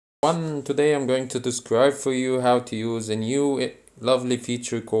Today I'm going to describe for you how to use a new lovely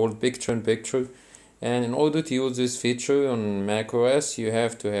feature called picture-in-picture. And in order to use this feature on macOS, you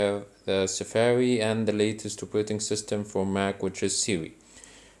have to have the Safari and the latest operating system for Mac, which is Siri.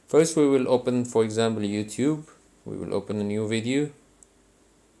 First we will open, for example, YouTube. We will open a new video.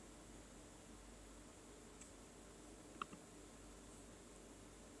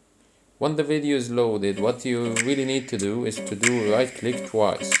 When the video is loaded, what you really need to do is to do right click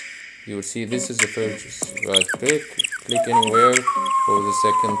twice. You will see this is the purchase. Right click, click anywhere for the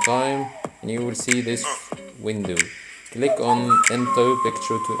second time, and you will see this window. Click on enter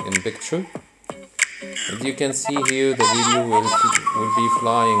picture in picture. As you can see here, the video will be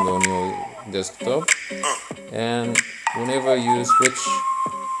flying on your desktop, and whenever you switch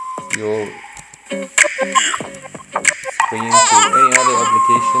your screen to any other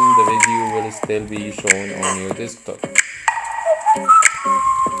application, the video will still be shown on your desktop.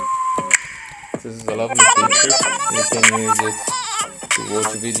 This is a lovely feature. You can use it to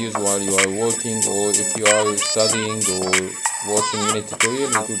watch videos while you are working, or if you are studying or watching any tutorial,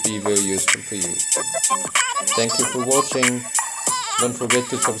 it will be very useful for you. Thank you for watching. Don't forget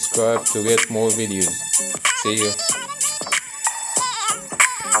to subscribe to get more videos. See you.